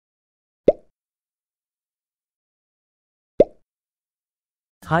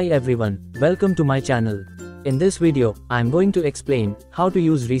Hi everyone, welcome to my channel. In this video, I am going to explain how to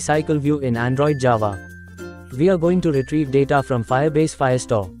use RecyclerView in Android Java. We are going to retrieve data from Firebase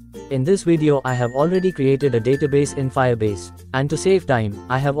Firestore. In this video I have already created a database in Firebase, and to save time,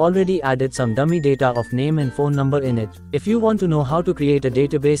 I have already added some dummy data of name and phone number in it. If you want to know how to create a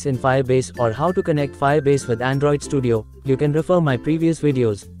database in Firebase or how to connect Firebase with Android Studio, you can refer my previous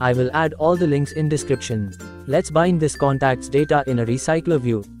videos. I will add all the links in description. Let's bind this contacts data in a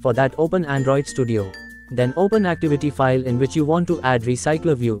RecyclerView. For that, open Android Studio. Then open activity file in which you want to add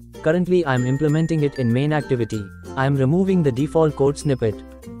RecyclerView. Currently I am implementing it in MainActivity. I am removing the default code snippet.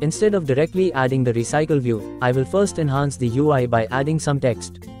 Instead of directly adding the RecyclerView, I will first enhance the UI by adding some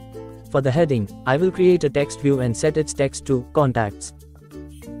text. For the heading, I will create a text view and set its text to contacts.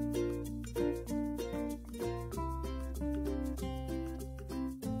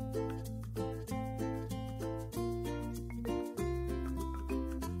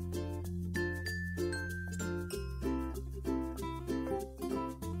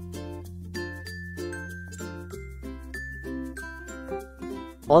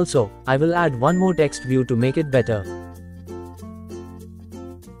 Also, I will add one more text view to make it better.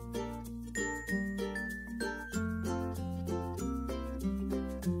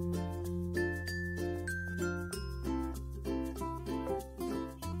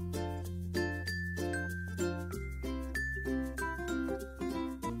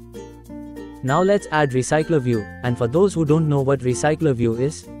 Now let's add RecyclerView, and for those who don't know what RecyclerView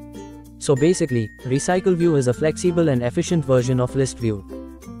is. So basically, RecyclerView is a flexible and efficient version of ListView.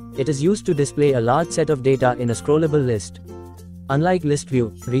 It is used to display a large set of data in a scrollable list. Unlike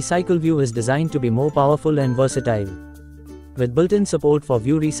ListView, RecyclerView is designed to be more powerful and versatile, with built-in support for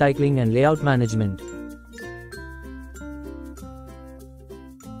view recycling and layout management.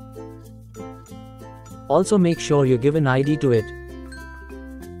 Also make sure you give an ID to it.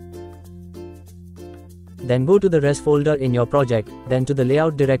 Then go to the res folder in your project, then to the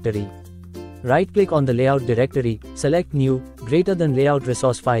layout directory. Right-click on the layout directory, select New, greater than layout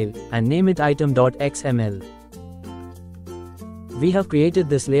resource file, and name it item.xml. We have created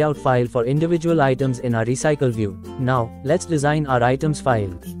this layout file for individual items in our RecyclerView. Now, let's design our items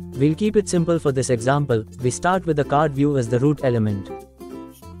file. We'll keep it simple for this example. We start with the card view as the root element.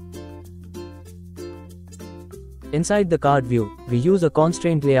 Inside the card view, we use a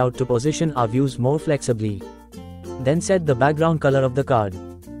constraint layout to position our views more flexibly. Then set the background color of the card.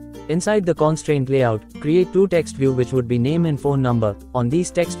 Inside the constraint layout, create two text views which would be name and phone number. On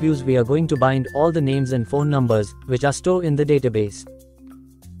these text views we are going to bind all the names and phone numbers, which are stored in the database.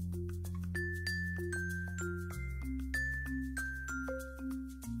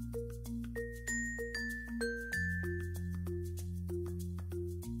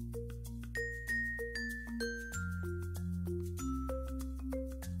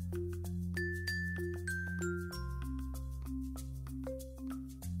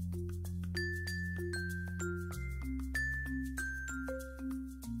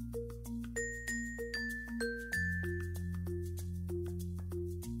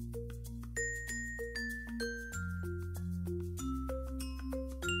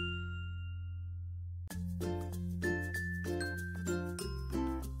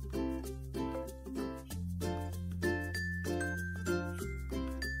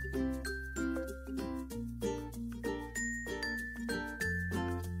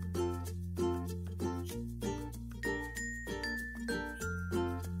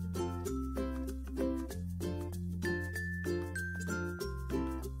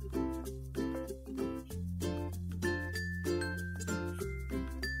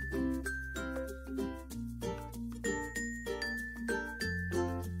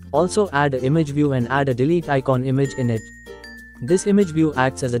 Also add an image view and add a delete icon image in it. This image view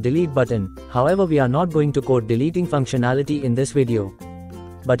acts as a delete button. However, we are not going to code deleting functionality in this video.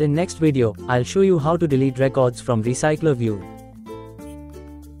 But in next video, I'll show you how to delete records from RecyclerView.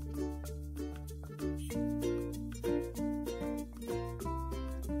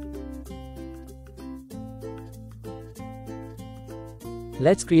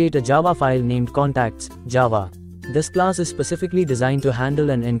 Let's create a Java file named contacts, Java. This class is specifically designed to handle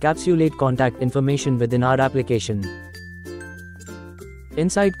and encapsulate contact information within our application.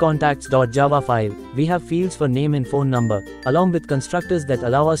 Inside contacts.java file, we have fields for name and phone number, along with constructors that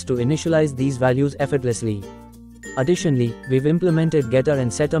allow us to initialize these values effortlessly. Additionally, we've implemented getter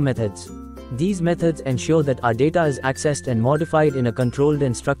and setter methods. These methods ensure that our data is accessed and modified in a controlled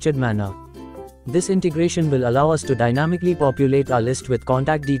and structured manner. This integration will allow us to dynamically populate our list with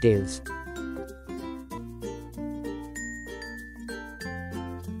contact details.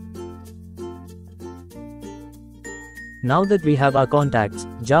 Now that we have our contacts,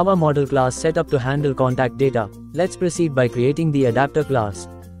 Java model class set up to handle contact data, let's proceed by creating the adapter class.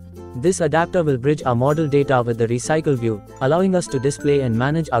 This adapter will bridge our model data with the RecyclerView, allowing us to display and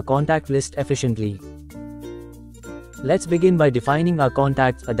manage our contact list efficiently. Let's begin by defining our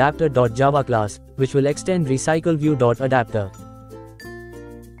contacts adapter.java class, which will extend RecyclerView.adapter.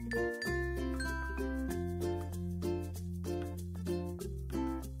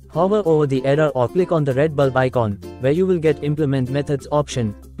 Hover over the error or click on the red bulb icon, where you will get Implement Methods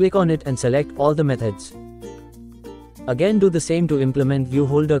option. Click on it and select all the methods. Again, do the same to implement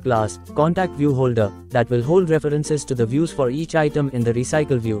ViewHolder class, contact ViewHolder, that will hold references to the views for each item in the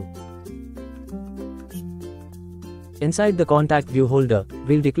RecyclerView. Inside the contact ViewHolder,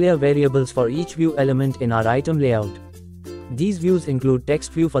 we'll declare variables for each view element in our item layout. These views include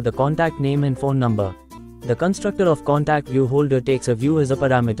text view for the contact name and phone number. The constructor of contact ViewHolder takes a view as a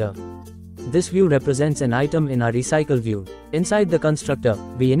parameter. This view represents an item in our RecyclerView. Inside the constructor,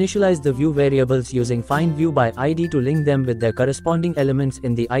 we initialize the view variables using findViewById to link them with their corresponding elements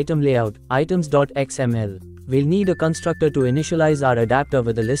in the item layout, items.xml. We'll need a constructor to initialize our adapter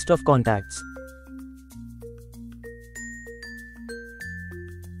with a list of contacts.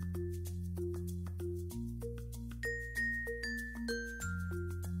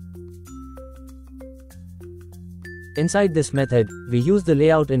 Inside this method, we use the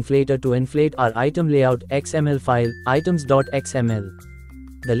layout inflator to inflate our item layout XML file, items.xml.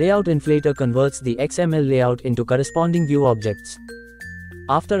 The layout inflator converts the XML layout into corresponding view objects.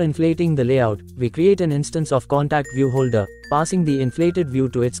 After inflating the layout, we create an instance of contact ViewHolder, passing the inflated view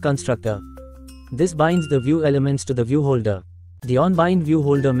to its constructor. This binds the view elements to the ViewHolder. The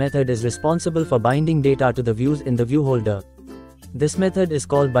onBindViewHolder method is responsible for binding data to the views in the ViewHolder. This method is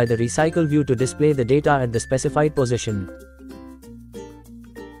called by the RecyclerView to display the data at the specified position.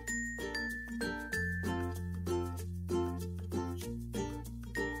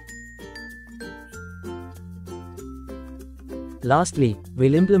 Lastly,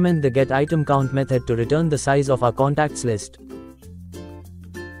 we'll implement the getItemCount method to return the size of our contacts list.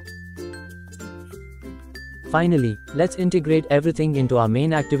 Finally, let's integrate everything into our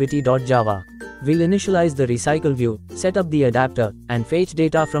MainActivity.java. We'll initialize the RecyclerView, set up the adapter, and fetch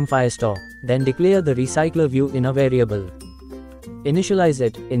data from Firestore, then declare the RecyclerView in a variable. Initialize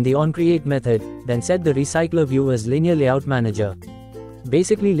it in the onCreate method, then set the RecyclerView as Linear Layout Manager.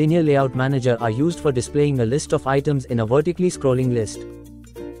 Basically, Linear Layout Manager are used for displaying a list of items in a vertically scrolling list.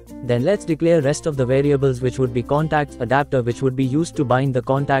 Then let's declare rest of the variables, which would be contacts adapter, which would be used to bind the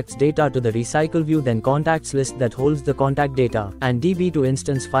contacts data to the RecyclerView, then contacts list that holds the contact data, and DB to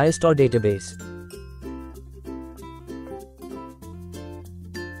instance Firestore database.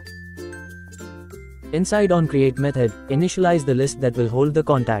 Inside onCreate method, initialize the list that will hold the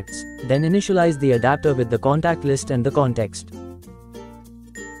contacts. Then initialize the adapter with the contact list and the context.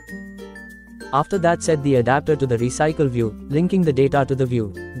 After that, set the adapter to the RecyclerView, linking the data to the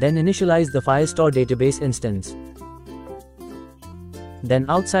view. Then initialize the Firestore database instance. Then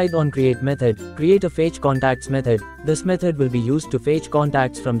outside onCreate method, create a fetchContacts method. This method will be used to fetch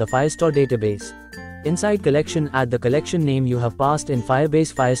contacts from the Firestore database. Inside collection, add the collection name you have passed in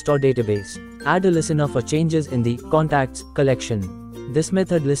Firebase Firestore database. Add a listener for changes in the contacts collection. This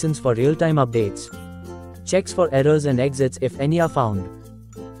method listens for real-time updates. Checks for errors and exits if any are found.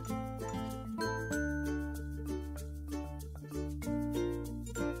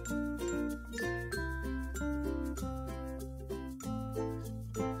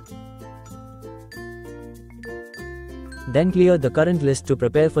 Then clear the current list to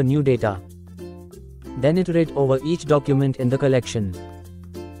prepare for new data. Then iterate over each document in the collection.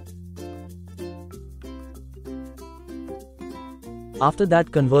 After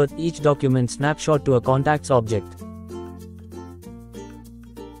that, convert each document snapshot to a contacts object.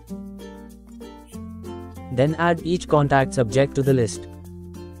 Then add each contacts object to the list.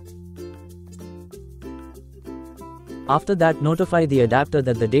 After that, notify the adapter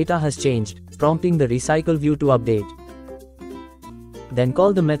that the data has changed, prompting the RecyclerView to update. Then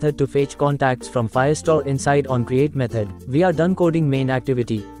call the method to fetch contacts from Firestore inside onCreate method. We are done coding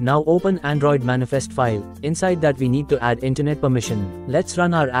MainActivity. Now open Android manifest file. Inside that, we need to add internet permission. Let's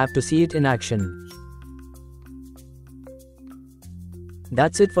run our app to see it in action.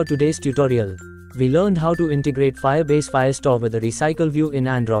 That's it for today's tutorial. We learned how to integrate Firebase Firestore with the RecyclerView in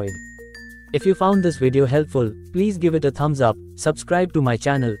Android. If you found this video helpful, please give it a thumbs up, subscribe to my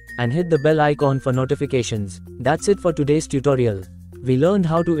channel, and hit the bell icon for notifications. That's it for today's tutorial. We learned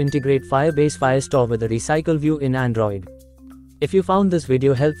how to integrate Firebase Firestore with the RecyclerView in Android. If you found this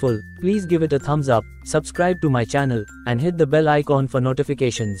video helpful, please give it a thumbs up, subscribe to my channel, and hit the bell icon for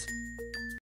notifications.